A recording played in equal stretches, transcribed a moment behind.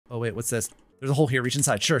Oh wait, what's this? There's a hole here, reach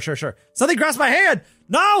inside. Sure. Something grasped my hand!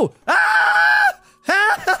 No! Ah!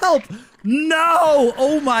 Help! No!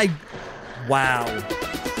 Oh my, wow.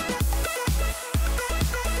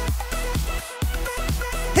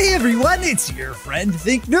 Hey everyone, it's your friend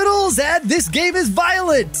Thinknoodles, and this game is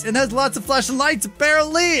violent and has lots of flashing lights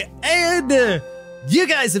apparently, and you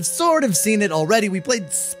guys have sort of seen it already. We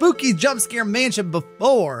played spooky Jumpscare Mansion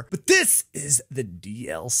before, but this is the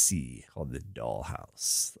DLC called the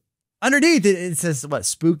Dollhouse. Underneath it says what?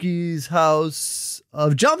 Spooky's House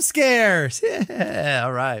of Jump Scares. Yeah,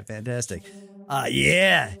 all right, fantastic.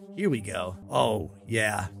 Yeah, here we go. Oh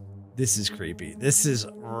yeah, this is creepy. This is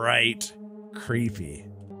right creepy.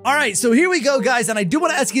 All right, so here we go, guys, and I do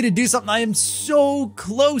want to ask you to do something. I am so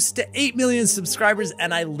close to 8 million subscribers,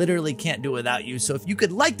 and I literally can't do it without you. So if you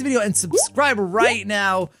could like the video and subscribe right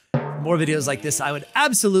now for more videos like this, I would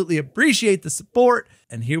absolutely appreciate the support.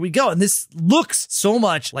 And here we go. And this looks so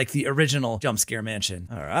much like the original Jumpscare Mansion.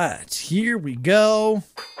 All right, here we go.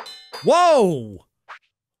 Whoa!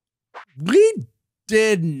 We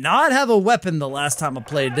did not have a weapon the last time I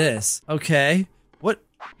played this. Okay.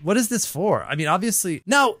 What is this for? I mean, obviously,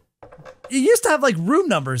 now, it used to have like room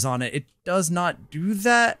numbers on it. It does not do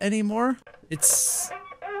that anymore. It's,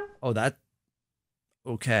 oh, that,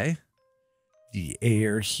 okay. The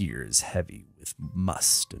air here is heavy with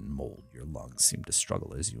must and mold. Your lungs seem to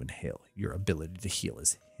struggle as you inhale. Your ability to heal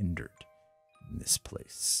is hindered in this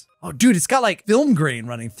place. Oh, dude, it's got like film grain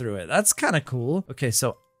running through it. That's kind of cool. Okay,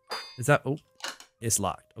 so, is that, oh, it's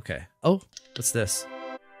locked. Okay. Oh, what's this?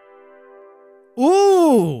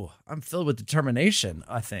 Ooh, I'm filled with determination,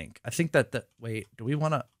 I think. I think that wait, do we,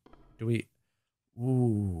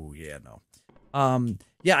 ooh, yeah, no.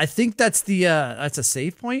 Yeah, I think that's the, that's a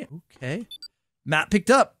save point. Okay. Map picked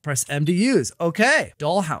up, press M to use. Okay.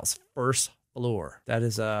 Dollhouse, first floor.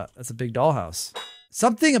 That's a big dollhouse.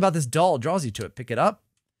 Something about this doll draws you to it. Pick it up.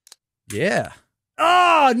 Yeah.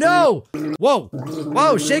 Oh, no. Whoa,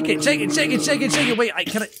 shake it. Wait,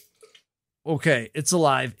 can I? Okay, it's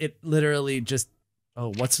alive. It literally just,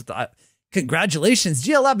 oh, what's with the, congratulations,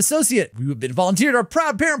 GL Lab Associate. You have been volunteered our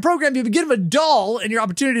proud parent program. You've been given a doll, and your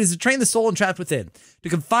opportunity is to train the soul entrapped within. To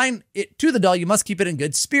confine it to the doll, you must keep it in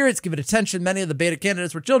good spirits, give it attention. Many of the beta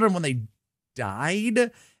candidates were children when they died,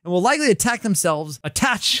 and will likely attach themselves,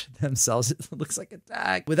 it looks like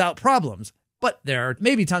attack, without problems. But there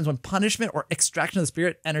may be times when punishment or extraction of the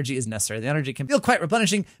spirit energy is necessary. The energy can feel quite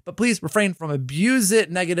replenishing, but please refrain from abuse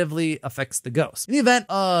it negatively affects the ghost. In the event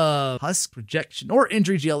of husk, rejection, or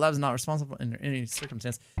injury, GL Lab is not responsible in any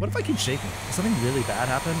circumstance. What if I keep shaking it? Does something really bad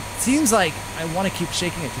happen? It seems like I want to keep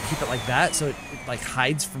shaking it to keep it like that, so it like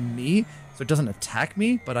hides from me, so it doesn't attack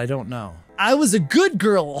me, but I don't know. I was a good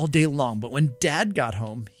girl all day long, but when Dad got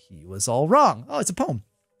home, he was all wrong. Oh, it's a poem.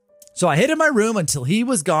 So I hid in my room until he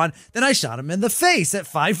was gone. Then I shot him in the face at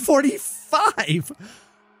 5:45.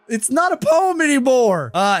 It's not a poem anymore.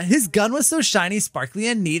 His gun was so shiny, sparkly,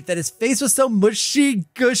 and neat that his face was so mushy,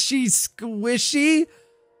 gushy, squishy.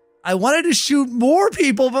 I wanted to shoot more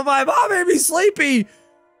people, but my mom made me sleepy.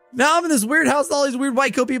 Now I'm in this weird house with all these weird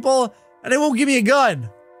white coat people, and they won't give me a gun.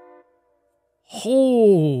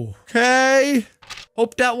 Oh, okay.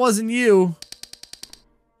 Hope that wasn't you.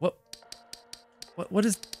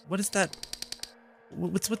 What is that?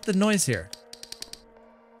 What's with the noise here?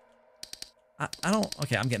 I don't,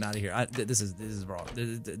 okay, I'm getting out of here. This is wrong.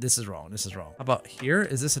 This is wrong. How about here?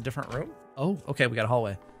 Is this a different room? Oh, okay, we got a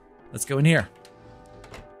hallway. Let's go in here.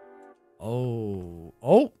 Oh,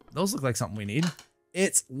 those look like something we need.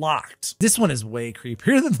 It's locked. This one is way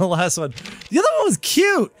creepier than the last one. The other one was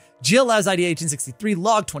cute. GL Labs ID 1863,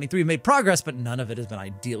 log 23 made progress, but none of it has been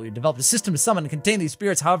ideal. We developed a system to summon and contain these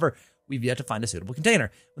spirits. However, we've yet to find a suitable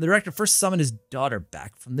container. When the director first summoned his daughter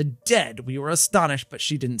back from the dead, we were astonished, but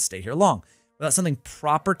she didn't stay here long. Without something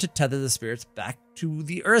proper to tether the spirits back to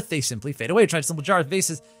the earth, they simply fade away. Tried simple jars,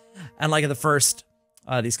 vases, and like at the first,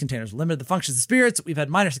 these containers limited the functions of spirits. We've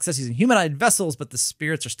had minor success using humanoid vessels, but the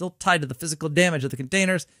spirits are still tied to the physical damage of the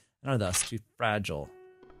containers and are thus too fragile.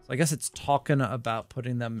 So I guess it's talking about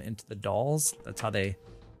putting them into the dolls. That's how they,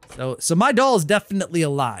 so my doll is definitely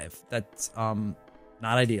alive. That's not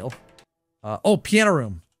ideal. Oh, piano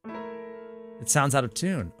room. It sounds out of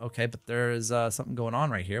tune. Okay, but there's something going on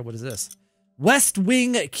right here. What is this? West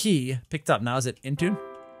Wing key picked up. Now is it in tune?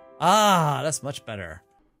 Ah, that's much better.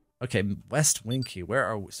 Okay, West Wing key. Where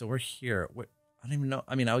are we? So we're here. I don't even know.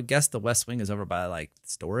 I mean, I would guess the West Wing is over by like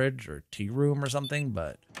storage or tea room or something,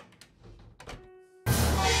 but.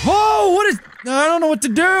 Whoa! What is? I don't know what to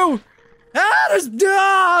do.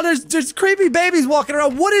 There's creepy babies walking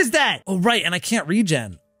around. What is that? Oh, right, and I can't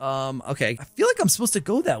regen. Okay. I feel like I'm supposed to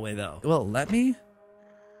go that way though. Well, let me.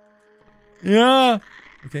 Yeah.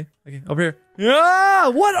 Okay, over here. Yeah,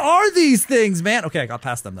 what are these things, man? Okay, I got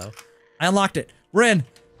past them though. I unlocked it. We're in.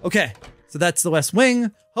 Okay, so that's the West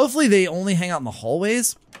Wing. Hopefully they only hang out in the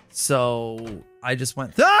hallways. So I just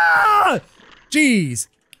went, ah! Jeez.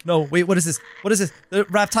 No, wait, what is this? What is this?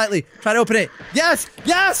 Wrap tightly. Try to open it. Yes,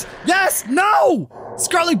 yes, yes, no!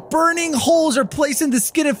 Scarlet burning holes are placed in the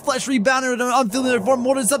skin and flesh, rebounded in an unfamiliar form,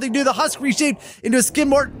 molded something new. The husk reshaped into a skin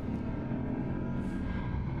more.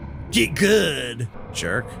 Get good,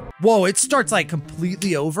 jerk. Whoa, it starts like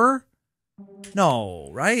completely over? No,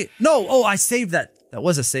 right? No, oh, I saved that. That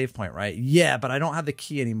was a save point, right? Yeah, but I don't have the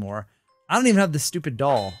key anymore. I don't even have the stupid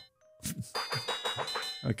doll.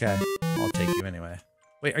 Okay, I'll take you anyway.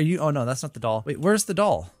 Wait, are you? Oh no, that's not the doll. Wait, where's the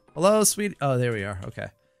doll? Hello, sweetie. Oh, there we are. Okay.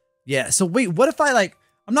 Yeah, so wait, what if I like,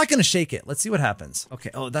 I'm not gonna shake it. Let's see what happens.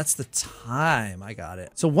 Okay, oh, that's the time. I got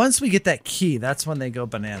it. So once we get that key, that's when they go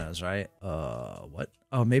bananas, right? What?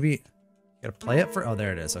 Oh, maybe, you gotta play it for, oh,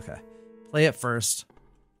 there it is, okay. Play it first,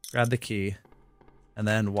 grab the key, and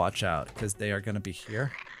then watch out, because they are gonna be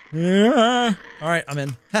here. Yeah. All right, I'm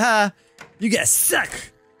in. Haha, you get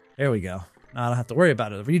sick. There we go. Now I don't have to worry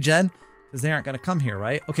about it. Regen, because they aren't gonna come here,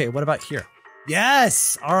 right? Okay, what about here?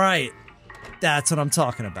 Yes, all right. That's what I'm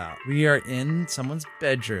talking about. We are in someone's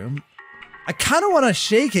bedroom. I kind of want to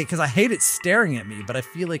shake it because I hate it staring at me, but I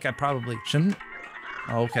feel like I probably shouldn't.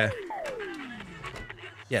 Oh, okay.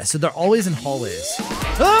 Yeah, so they're always in hallways.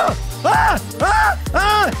 Ah! Ah! Ah!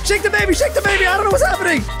 Ah! Shake the baby! Shake the baby! I don't know what's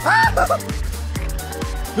happening! Ah!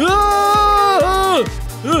 Ah!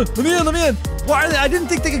 Let me in! Let me in! Why are they? I didn't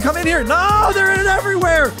think they could come in here. No, they're in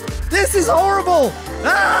everywhere. This is horrible.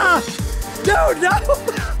 Ah! Dude, no!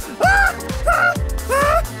 Ah! Ah!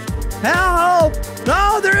 Ah! Help!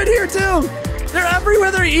 No, they're in here too. They're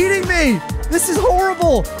everywhere. They're eating me. This is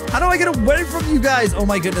horrible. How do I get away from you guys? Oh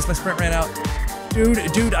my goodness, my sprint ran out. Dude,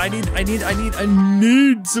 I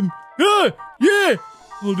need some. Ah! Yeah.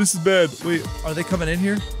 Oh, this is bad. Wait, are they coming in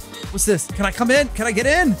here? What's this? Can I come in? Can I get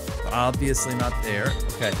in? Obviously not there.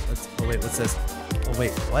 Okay, let's, oh wait, what's this? Oh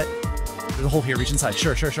wait, what? There's a hole here, reach inside.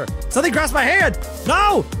 Sure. Something grasped my hand!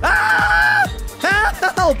 No! Ah!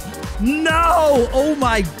 Help! No! Oh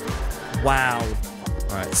my, wow.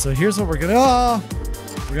 All right, so here's what we're gonna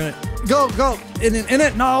go, in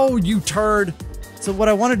it. No, you turd. So what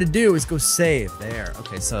I wanted to do is go save there.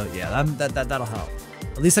 Okay, so yeah, that'll help.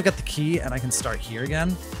 At least I got the key and I can start here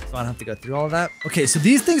again. So I don't have to go through all of that. Okay, so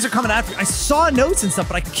these things are coming after me. I saw notes and stuff,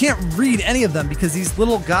 but I can't read any of them because these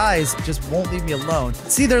little guys just won't leave me alone.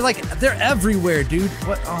 See, they're everywhere, dude.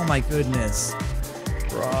 What? Oh my goodness.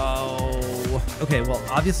 Bro. Okay, well,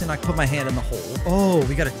 obviously not put my hand in the hole. Oh,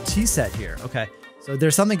 we got a tea set here. Okay, so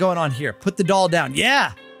there's something going on here. Put the doll down.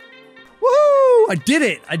 Yeah. Woo! I did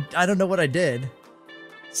it. I don't know what I did.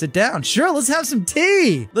 Sit down. Sure, let's have some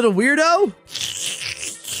tea. Little weirdo.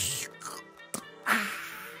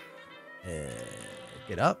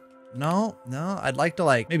 Get up. No, I'd like to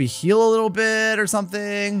like maybe heal a little bit or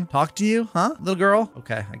something. Talk to you, huh? Little girl.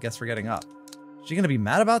 Okay, I guess we're getting up. Is she gonna be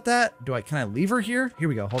mad about that? Can I leave her here? Here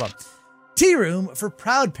we go, hold on. Tea room for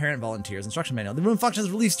proud parent volunteers. Instruction manual. The room functions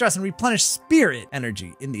to relieve stress and replenish spirit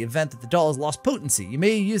energy in the event that the doll has lost potency. You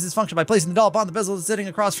may use this function by placing the doll upon the bezel sitting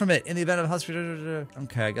across from it in the event of hospital.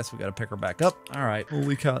 Okay, I guess we gotta pick her back up. All right,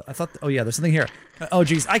 holy cow. I thought, oh yeah, there's something here. Oh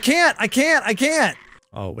geez, I can't.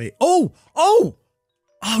 Oh wait, oh,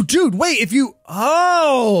 dude, wait, if you,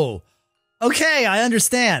 okay, I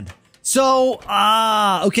understand. So,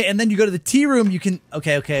 okay, and then you go to the tea room, you can,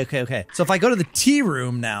 okay. So if I go to the tea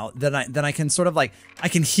room now, then I can sort of like, I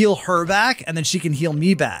can heal her back, and then she can heal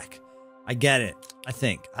me back. I get it, I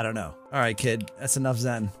think, I don't know. All right, kid, that's enough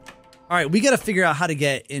zen. All right, we gotta figure out how to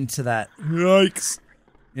get into that, yikes,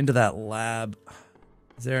 into that lab.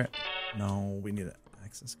 Is there, no, we need an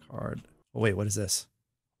access card. Oh wait, what is this?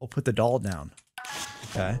 Oh, put the doll down.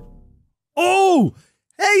 Okay. Oh,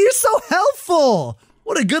 hey, you're so helpful.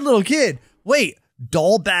 What a good little kid. Wait,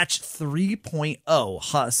 doll batch 3.0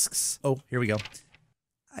 husks. Oh, here we go.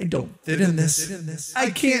 I don't fit in this. I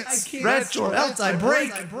can't stretch or else I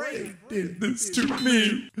break. They did this to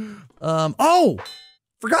me. Oh,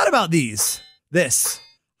 forgot about these. This.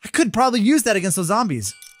 I could probably use that against those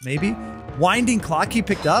zombies. Maybe. Winding clock he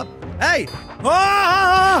picked up. Hey.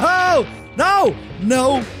 Oh!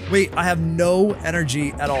 No. Wait, I have no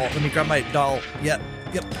energy at all. Let me grab my doll. Yep.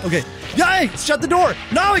 Okay. Yay! Shut the door.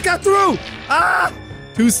 No, it got through. Ah!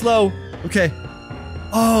 Too slow. Okay.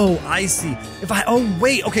 Oh, I see. Oh,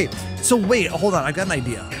 wait. Okay. So wait, hold on. I've got an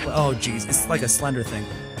idea. Oh, geez. It's like a Slender thing.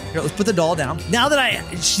 Here, let's put the doll down. Now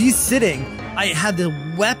that she's sitting, I had the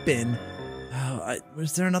weapon.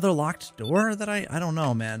 Was there another locked door that I don't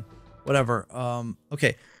know, man. Whatever.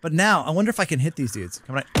 Okay. But now, I wonder if I can hit these dudes.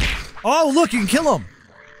 Come on. Oh, look, you can kill them.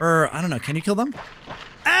 Or, I don't know, can you kill them?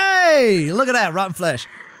 Hey, look at that, rotten flesh.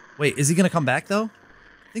 Wait, is he gonna come back, though?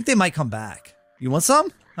 I think they might come back. You want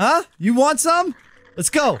some? Huh? You want some? Let's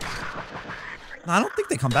go. No, I don't think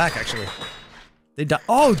they come back, actually. They die.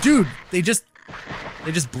 Oh, dude, they just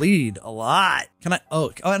bleed a lot. Can I?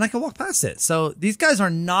 Oh, and I can walk past it. So these guys are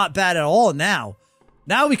not bad at all now.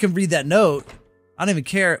 Now we can read that note. I don't even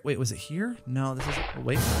care. Wait, was it here? No, this is. Oh,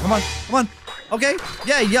 wait, come on, come on. Okay,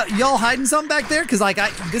 yeah, y'all hiding something back there? Cause like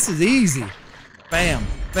this is easy. Bam,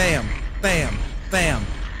 bam, bam, bam.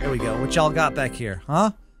 There we go. What y'all got back here,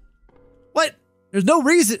 huh? What? There's no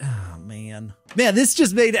reason. Oh man, this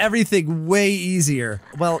just made everything way easier.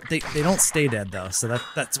 Well, they don't stay dead though, so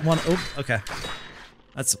that's one. Oh, okay.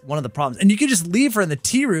 That's one of the problems. And you can just leave her in the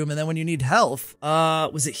tea room, and then when you need health,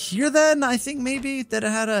 was it here then? I think maybe that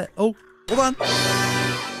it had a. Oh, hold on.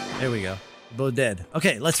 There we go. Both dead.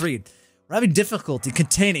 Okay, let's read. We're having difficulty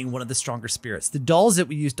containing one of the stronger spirits. The dolls that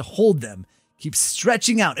we use to hold them keep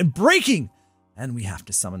stretching out and breaking, and we have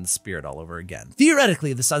to summon the spirit all over again.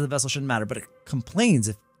 Theoretically, the size of the vessel shouldn't matter, but it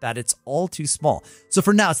complains that it's all too small. So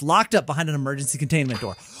for now, it's locked up behind an emergency containment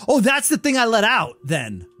door. Oh, that's the thing I let out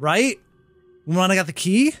then, right? When I got the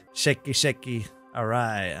key? Shaky, shaky. All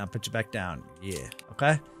right, I'll put you back down. Yeah,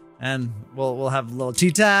 okay. And we'll have a little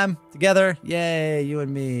tea time together. Yay, you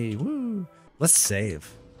and me. Woo. Let's save.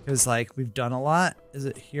 Because, like, we've done a lot. Is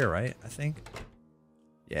it here, right? I think.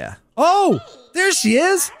 Yeah. Oh, there she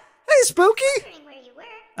is. Hey, Spooky. Where you were.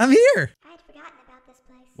 I'm here. I'd forgotten about this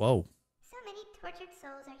place. Whoa. So many tortured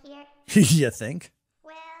souls are here. You think?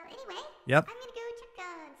 Well, anyway. Yep. I'm gonna go check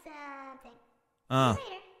on something. See you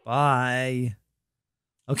later. Bye.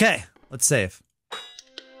 Okay, let's save.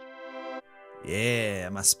 Yeah,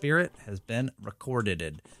 my spirit has been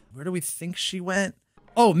recorded. Where do we think she went?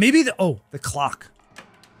 Oh, maybe the clock.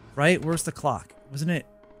 Right? Where's the clock? Wasn't it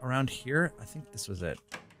around here? I think this was it.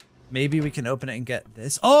 Maybe we can open it and get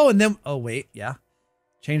this. Oh, and then, oh wait, yeah.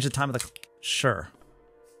 Change the time of the, sure.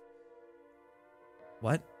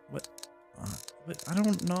 What? What? I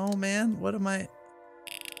don't know, man. What am I?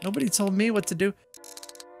 Nobody told me what to do.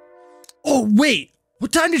 Oh, wait.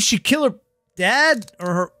 What time did she kill her dad?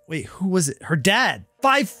 Or her, wait, who was it? Her dad.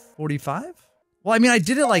 5:45? Well, I mean, I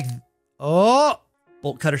did it like, oh,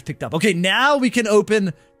 bolt cutters picked up. Okay, now we can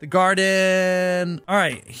open the garden. All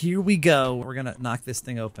right, here we go. We're gonna knock this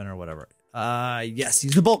thing open or whatever. Yes,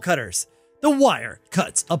 use the bolt cutters. The wire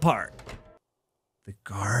cuts apart. The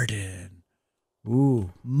garden.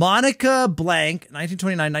 Ooh, Monica Blank,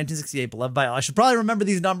 1929, 1968, beloved by all. I should probably remember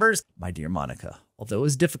these numbers. My dear Monica, although it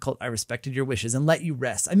was difficult, I respected your wishes and let you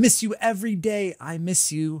rest. I miss you every day. I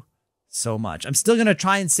miss you so much. I'm still gonna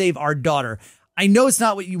try and save our daughter. I know it's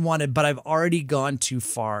not what you wanted, but I've already gone too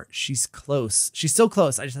far. She's close. She's so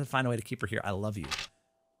close. I just have to find a way to keep her here. I love you.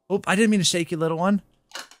 Oh, I didn't mean to shake you, little one.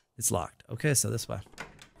 It's locked. Okay, so this way.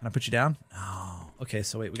 Can I put you down? No. Okay,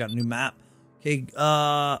 so wait, we got a new map. Okay,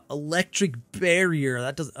 electric barrier.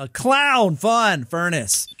 That does a clown. Fun.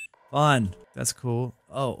 Furnace. Fun. That's cool.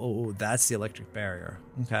 Oh, that's the electric barrier.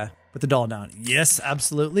 Okay. Put the doll down. Yes,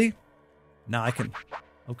 absolutely. Now I can.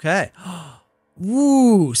 Okay.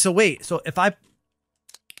 Ooh. So wait. So if I.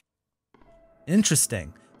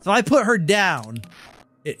 Interesting. So I put her down.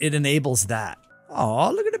 It enables that.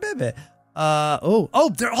 Oh, look at the baby.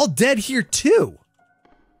 Oh, they're all dead here too.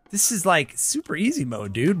 This is like super easy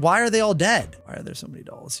mode, dude. Why are they all dead? Why are there so many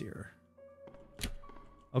dolls here?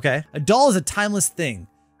 Okay. A doll is a timeless thing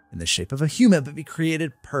in the shape of a human, but be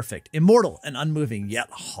created perfect, immortal and unmoving, yet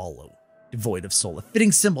hollow, devoid of soul. A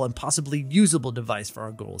fitting symbol and possibly usable device for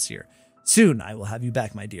our goals here. Soon I will have you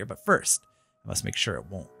back, my dear, but first I must make sure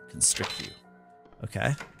it won't constrict you.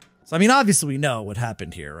 Okay. So, I mean, obviously we know what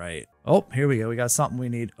happened here, right? Oh, here we go. We got something we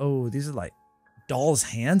need. Oh, these are like doll's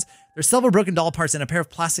hands. There's several broken doll parts and a pair of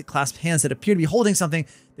plastic clasped hands that appear to be holding something.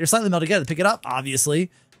 They're slightly melded together. Pick it up,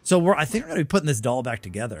 obviously. So I think we're gonna be putting this doll back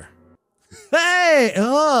together. Hey,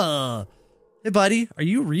 hey, buddy, are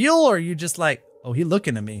you real or are you just like? Oh, he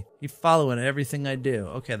looking at me. He following everything I do.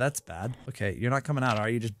 Okay, that's bad. Okay, you're not coming out, are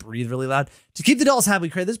you? Just breathe really loud. To keep the dolls happy, we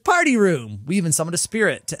created this party room. We even summoned a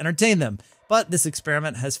spirit to entertain them. But this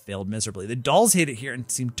experiment has failed miserably. The dolls hate it here and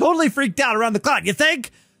seem totally freaked out around the clock. You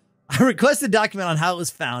think? I requested a document on how it was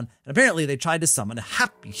found, and apparently they tried to summon a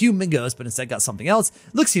happy human ghost, but instead got something else.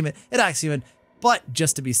 It looks human, it acts human, but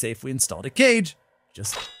just to be safe, we installed a cage.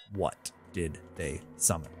 Just what did they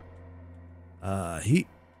summon?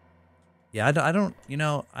 Yeah, I don't,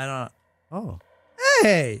 oh.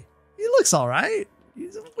 Hey, he looks all right.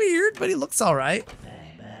 He's weird, but he looks all right.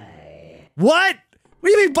 Bye-bye. What? What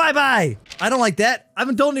do you mean bye-bye? I don't like that. I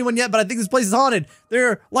haven't told anyone yet, but I think this place is haunted. There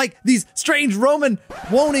are like these strange Roman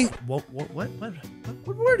moaning. What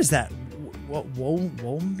word is that?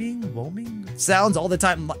 Woming sounds all the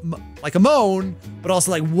time like a moan, but also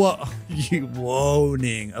like what?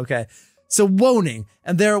 Woning. Okay, so woning,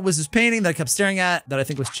 and there was this painting that I kept staring at that I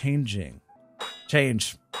think was changing.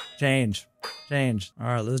 Change. All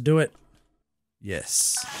right, let's do it.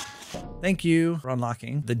 Yes. Thank you for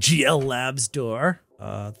unlocking the GL Labs door.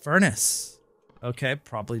 Furnace. Okay,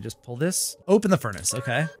 probably just pull this. Open the furnace,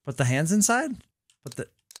 okay. Put the hands inside.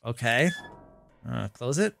 Okay.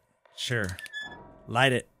 Close it. Sure.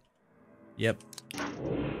 Light it. Yep.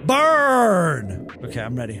 Burn! Okay,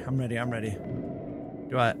 I'm ready.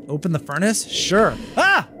 Do I open the furnace? Sure.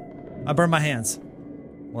 Ah! I burned my hands.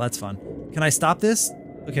 Well, that's fun. Can I stop this?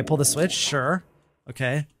 Okay, pull the switch. Sure.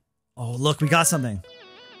 Okay. Oh, look, we got something.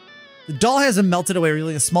 The doll hasn't melted away,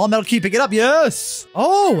 revealing a small metal key. Pick it up. Yes.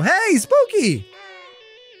 Oh, hey, Spooky.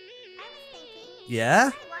 Yeah.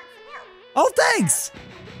 Oh, thanks.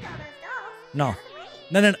 No.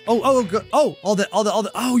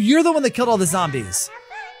 Oh, you're the one that killed all the zombies.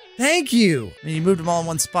 Thank you. I mean, you moved them all in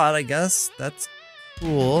one spot, I guess. That's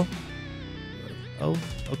cool. Oh,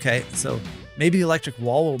 okay. So maybe the electric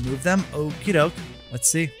wall will move them. Okie doke. Let's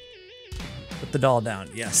see. Put the doll down.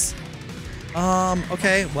 Yes.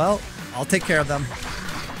 Okay, well, I'll take care of them.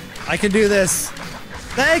 I can do this.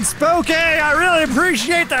 Thanks, Spooky! I really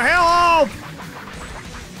appreciate the help!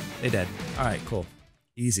 They dead. All right, cool.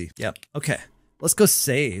 Easy. Yep. Okay. Let's go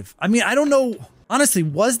save. I mean, I don't know. Honestly,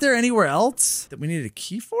 was there anywhere else that we needed a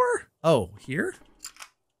key for? Oh, here?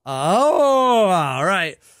 Oh, all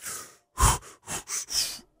right.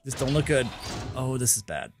 This don't look good. Oh, this is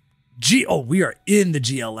bad. Oh, we are in the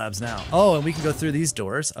GL Labs now. Oh, and we can go through these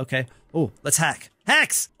doors. Okay. Oh, let's hack.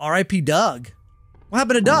 Hacks! R.I.P. Doug. What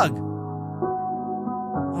happened to Doug?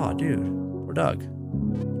 Oh, dude. Poor Doug.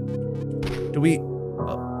 Do we...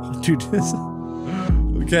 Oh, dude.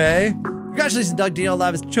 Okay. Congratulations, Doug. GL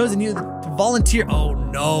Lab has chosen you to volunteer. Oh,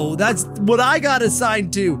 no. That's what I got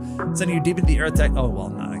assigned to. Sending you deep into the earth. Oh, well,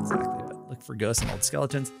 not exactly, but look for ghosts and old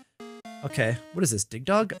skeletons. Okay. What is this? Dig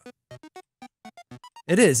Dog?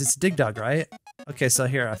 It is. It's Dig Dog, right? Okay, so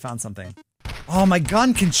here, I found something. Oh, my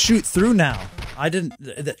gun can shoot through now. I didn't...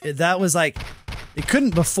 That was like... It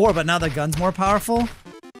couldn't before, but now the gun's more powerful.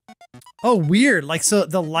 Oh, weird. Like, so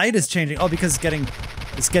the light is changing. Oh, because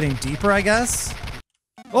it's getting deeper, I guess.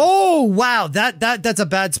 Oh, wow. That's a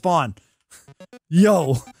bad spawn.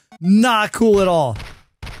 Yo, not cool at all.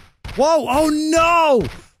 Whoa. Oh, no.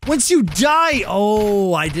 Once you die.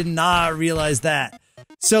 Oh, I did not realize that.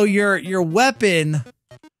 So your weapon...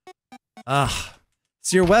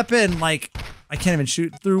 So your weapon, like, I can't even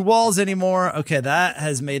shoot through walls anymore. Okay, that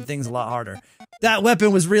has made things a lot harder. That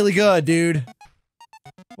weapon was really good, dude.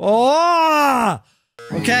 Oh!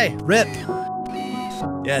 Okay, rip.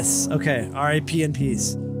 Yes, okay. R.I.P. in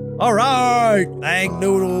peace. All right.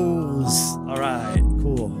 Thinknoodles. All right,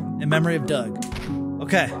 cool. In memory of Doug.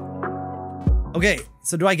 Okay. Okay,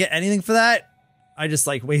 so do I get anything for that? I just,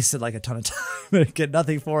 like, wasted, like, a ton of time and get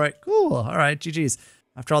nothing for it. Cool. All right, GG's.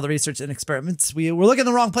 After all the research and experiments, we were looking in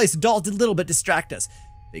the wrong place. The dolls did little but distract us.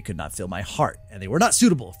 They could not fill my heart, and they were not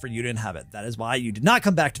suitable for you to inhabit. That is why you did not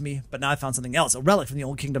come back to me, but now I found something else, a relic from the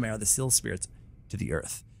old kingdom era that seals spirits to the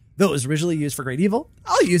earth. Though it was originally used for great evil,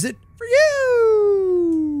 I'll use it for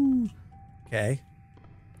you! Okay.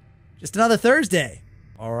 Just another Thursday.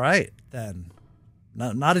 All right, then.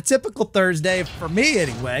 Not a typical Thursday for me,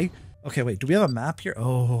 anyway. Okay, wait, do we have a map here?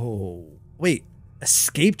 Oh, wait,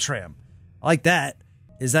 escape tram. I like that.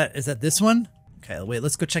 Is that this one? Okay, wait,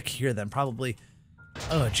 let's go check here then, probably.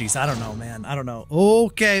 Oh, jeez, I don't know, man. I don't know.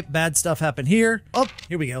 Okay, bad stuff happened here. Oh,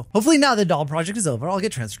 here we go. Hopefully now the doll project is over, I'll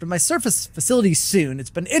get transferred to my surface facility soon.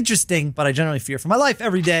 It's been interesting, but I generally fear for my life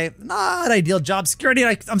every day. Not ideal job security.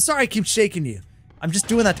 I'm sorry I keep shaking you. I'm just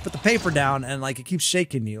doing that to put the paper down, and like it keeps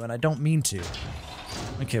shaking you, and I don't mean to.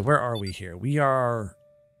 Okay, where are we here? We are...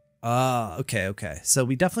 okay. So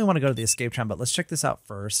we definitely want to go to the escape tram, but let's check this out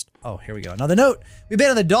first. Oh, here we go. Another note. We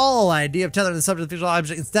abandoned the doll idea of tethering the subject to the visual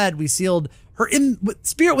object. Instead, we sealed her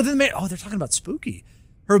spirit within the... Oh, they're talking about Spooky.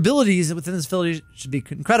 Her abilities within this facility should be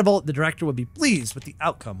incredible. The director would be pleased with the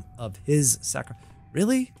outcome of his sacrifice.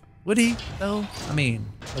 Really? Would he, though? I mean,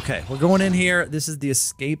 okay, we're going in here. This is the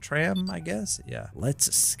escape tram, I guess. Yeah, let's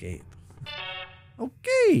escape.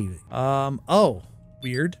 Okay. Oh,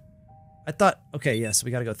 weird. I thought, okay, yes, yeah, so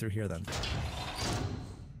we gotta go through here then.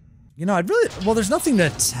 You know, well, there's nothing to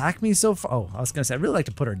attack me so far. Oh, I was gonna say, I'd really like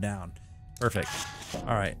to put her down. Perfect.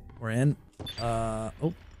 All right, we're in.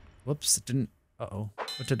 Oh, whoops, it didn't, uh-oh.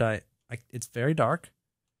 What did it's very dark.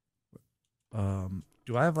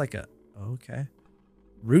 Do I have like a, okay.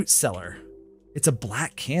 Root cellar. It's a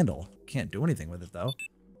black candle. Can't do anything with it though.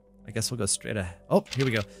 I guess we'll go straight ahead. Oh, here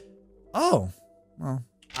we go. Oh, well,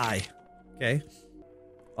 okay.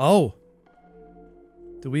 Oh.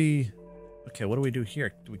 Okay, what do we do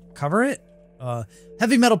here? Do we cover it?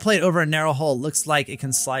 Heavy metal plate over a narrow hole. Looks like it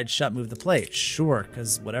can slide shut, move the plate. Sure,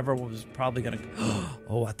 because whatever was probably gonna,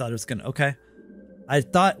 oh, I thought it was gonna, okay. I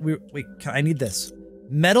thought wait, I need this.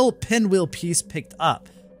 Metal pinwheel piece picked up.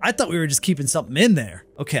 I thought we were just keeping something in there.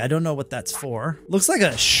 Okay, I don't know what that's for. Looks like a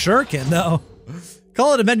shuriken though.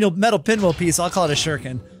 Call it a metal pinwheel piece, I'll call it a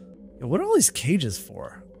shuriken. Yo, what are all these cages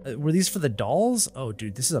for? Were these for the dolls? Oh,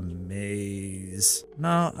 dude, this is a maze.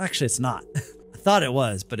 No, actually it's not. I thought it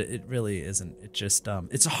was, but it really isn't. It just,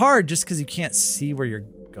 it's hard just because you can't see where you're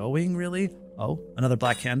going, really. Oh, another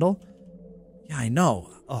black candle? Yeah, I know.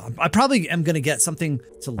 Oh, I probably am gonna get something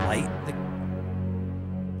to light.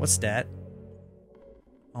 What's that?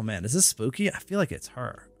 Oh man, is this spooky? I feel like it's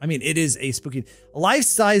her. I mean, it is a spooky. A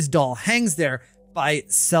life-size doll hangs there by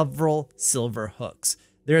several silver hooks.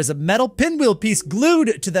 There is a metal pinwheel piece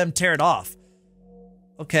glued to them. Tear it off.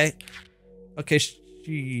 Okay. Okay,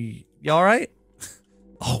 you all right?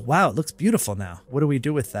 Oh, wow, it looks beautiful now. What do we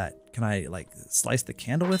do with that? Can I, like, slice the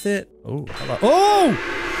candle with it? Oh, hello.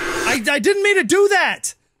 Oh! I didn't mean to do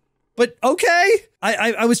that! But, okay.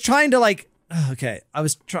 I was trying to, like, okay. I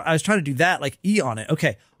was trying to do that, like, E on it.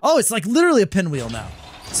 Okay. Oh, it's, like, literally a pinwheel now.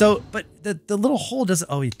 So, but the little hole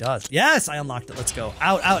doesn't, oh, he does. Yes, I unlocked it. Let's go.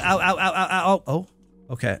 Out, out, out, out, out, out, out. Oh,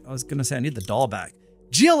 okay. I was gonna say I need the doll back.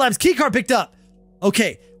 Geolab's keycard picked up.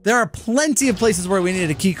 Okay, there are plenty of places where we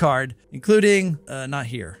needed a keycard, including, not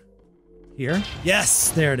here. Here?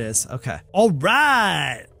 Yes, there it is. Okay. All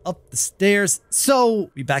right. Up the stairs. So,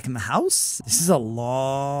 we back in the house? This is a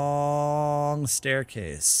long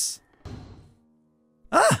staircase.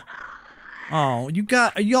 Ah! Oh,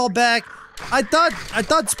 are you all back? I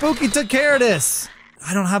thought Spooky took care of this.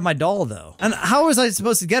 I don't have my doll though. And how was I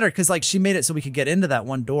supposed to get her? Cause like she made it so we could get into that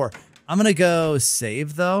one door. I'm gonna go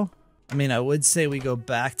save though. I mean, I would say we go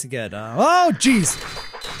back to get, oh jeez.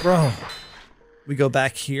 Bro. We go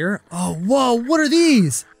back here. Oh, whoa, what are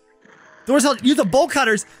these? Doors held, use the bolt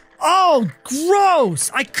cutters. Oh, gross.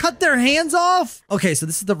 I cut their hands off. Okay, so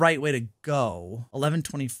this is the right way to go.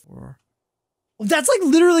 11:24. That's like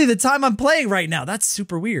literally the time I'm playing right now. That's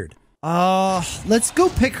super weird. Let's go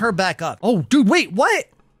pick her back up. Oh, dude, wait, what?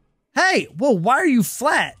 Hey, whoa, why are you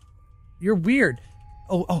flat? You're weird.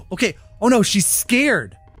 Oh, okay. Oh no, she's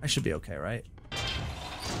scared. I should be okay, right?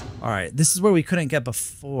 All right, this is where we couldn't get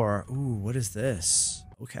before. Ooh, what is this?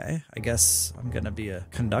 Okay, I guess I'm gonna be a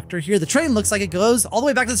conductor here. The train looks like it goes all the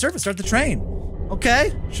way back to the surface. Start the train.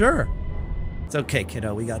 Okay, sure. It's okay,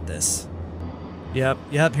 kiddo, we got this. Yep,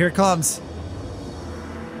 here it comes.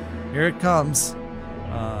 Here it comes.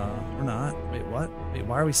 We're not. Wait, what? Wait,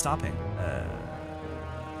 why are we stopping?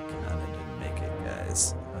 Kinda didn't make it,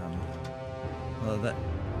 guys. Well, that.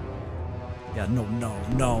 Yeah, no.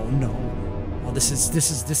 Oh, this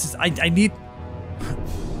is. I need.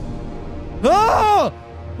 Oh!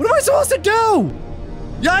 What am I supposed to do?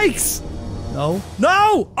 Yikes! No.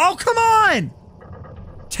 Oh, come on!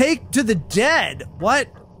 Take to the dead. What?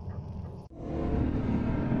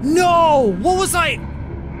 No! What was I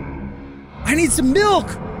need some milk!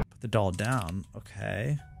 Put the doll down.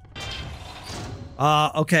 Okay.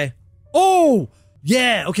 Okay. Oh!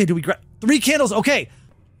 Yeah, okay, do we grab 3 candles? Okay.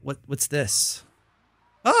 What's this?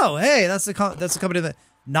 Oh, hey, that's the company that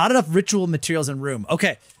not enough ritual materials in room.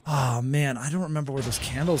 Okay. Oh man, I don't remember where those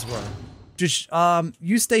candles were. Just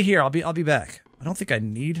you stay here. I'll be back. I don't think I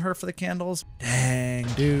need her for the candles. Dang,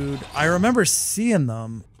 dude. I remember seeing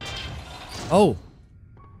them. Oh.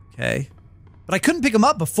 Okay. But I couldn't pick them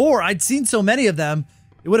up before. I'd seen so many of them.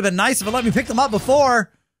 It would have been nice if it let me pick them up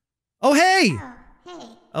before. Oh, hey.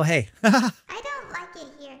 Oh, hey. I don't like it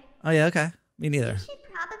here. Oh, yeah, okay. Me neither. You should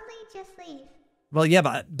probably just leave. Well, yeah,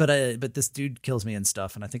 but this dude kills me and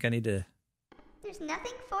stuff, and I think I need to... There's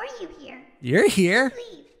nothing for you here. You're here? Just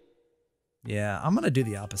leave. Yeah, I'm gonna do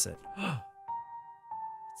the opposite. What's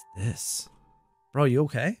this? Bro, you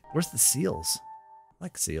okay? Where's the seals? I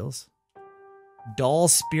like seals. Doll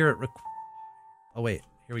spirit oh wait,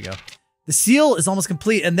 here we go. The seal is almost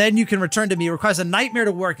complete, and then you can return to me. It requires a nightmare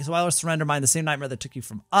to work. So I will surrender mine. The same nightmare that took you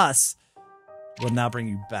from us will now bring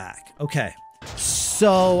you back. Okay,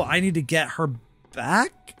 so I need to get her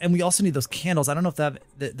back, and we also need those candles. I don't know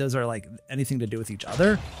if those are like anything to do with each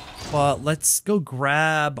other, but let's go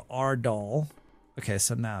grab our doll. Okay,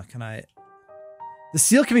 so now can I... The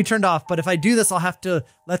seal can be turned off, but if I do this, I'll have to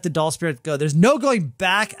let the doll spirit go. There's no going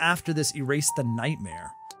back after this. Erase the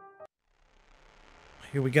nightmare.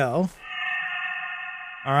 Here we go.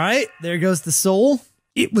 All right, there goes the soul.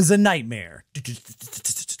 It was a nightmare.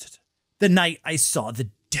 The night I saw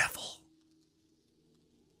the devil.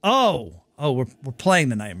 Oh, we're playing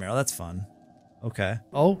the nightmare. Oh, that's fun. Okay.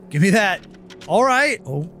 Oh, give me that. All right.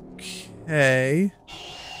 Okay.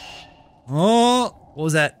 Oh, what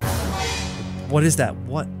was that? What is that?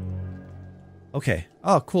 What? Okay.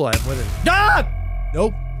 Oh, cool. I avoided. Ah!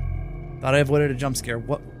 Nope. Thought I avoided a jump scare.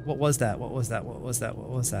 What was that? What was that? What was that? What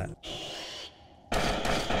was that?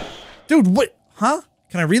 Dude, what? Huh?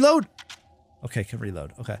 Can I reload? Okay, can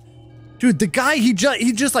reload. Okay. Dude, the guy, he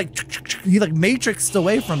just like matrixed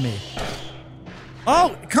away from me.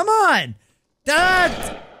 Oh, come on.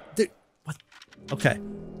 Dude, what? Okay.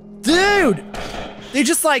 Dude, they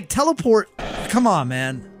just like teleport. Come on,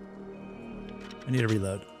 man. I need to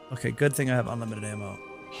reload. Okay, good thing I have unlimited ammo.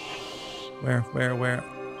 Where?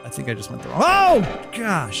 I think I just went the wrong. Oh,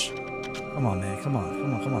 gosh. Come on, man. Come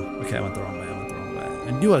on. Okay, I went the wrong way. I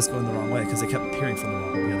knew I was going the wrong way because I kept appearing from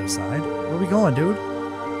the other side. Where are we going, dude?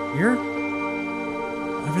 Here?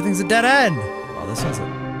 Everything's a dead end. Oh, this one's a...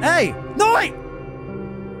 Hey! No, wait!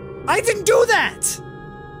 I didn't do that!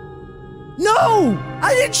 No!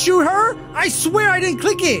 I didn't shoot her! I swear I didn't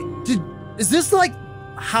click it! Is this like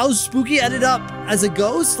how Spooky ended up as a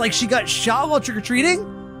ghost? Like she got shot while trick-or-treating?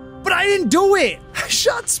 But I didn't do it! I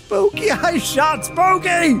shot Spooky! I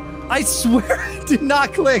swear I did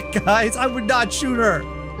not click, guys. I would not shoot her.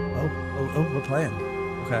 Oh, we're playing.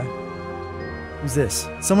 Okay. Who's this?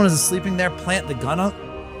 Someone is sleeping there. Plant the gun up.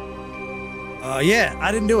 Yeah,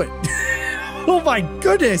 I didn't do it. Oh my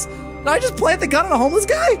goodness. Did I just plant the gun on a homeless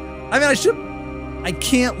guy? I mean, I should. I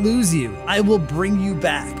can't lose you. I will bring you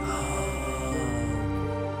back.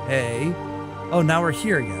 Oh. Hey. Oh, now we're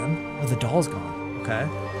here again. Oh, the doll's gone. Okay.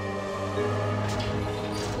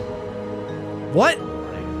 What?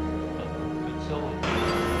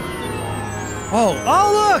 Oh,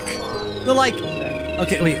 look! They're like,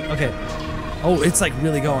 okay, wait, okay. Oh, it's like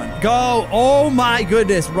really going. Go! Oh my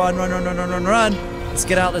goodness! Run! Let's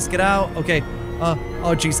get out. Okay.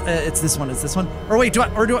 Oh jeez, it's this one. Or wait, do I?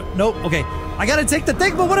 Nope. Okay. I gotta take the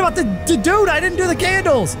thing, but what about the dude? I didn't do the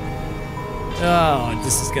candles. Oh,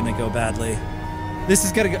 this is gonna go badly. This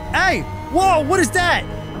is gonna go. Hey! Whoa! What is that?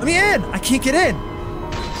 Let me in! I can't get in.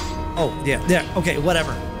 Oh, yeah, there. Okay,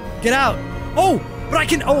 whatever. Get out. Oh, but I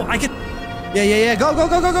can. Oh, I can. Yeah. Go.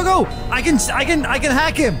 I can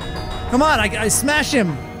hack him. Come on, I smash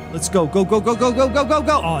him. Let's go. Go.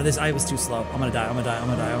 Oh, I was too slow. I'm gonna die.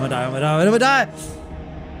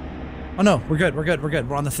 Oh no, we're good.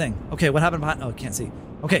 We're on the thing. Okay, what happened behind? Oh, can't see.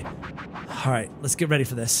 Okay. All right, let's get ready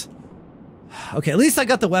for this. Okay, at least I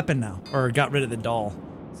got the weapon now, or got rid of the doll,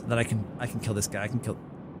 so that I can kill this guy. I can kill.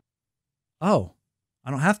 Oh,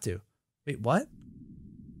 I don't have to. Wait, what?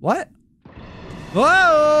 What?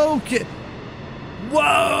 Whoa! Okay.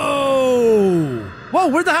 Whoa! Whoa,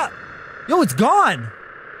 where the hell? Yo, it's gone!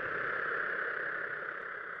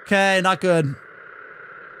 Okay, not good.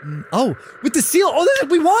 Oh, with the seal,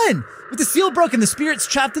 we won! With the seal broken, the spirits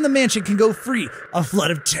trapped in the mansion can go free. A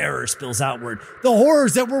flood of terror spills outward. The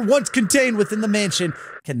horrors that were once contained within the mansion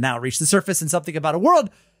can now reach the surface, and something about a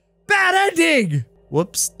world. Bad ending!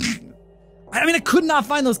 Whoops. I mean, I could not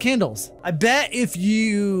find those candles. I bet if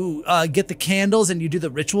you get the candles and you do the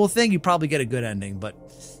ritual thing, you probably get a good ending, but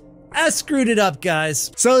I screwed it up,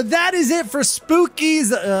 guys. So that is it for Spooky's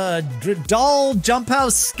doll jump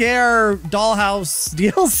house scare dollhouse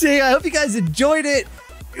DLC. I hope you guys enjoyed it.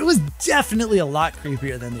 It was definitely a lot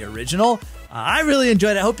creepier than the original. I really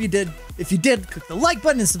enjoyed it. I hope you did. If you did, click the like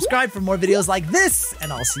button and subscribe for more videos like this,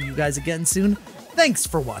 and I'll see you guys again soon. Thanks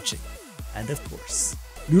for watching. And of course,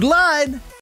 Noodle line!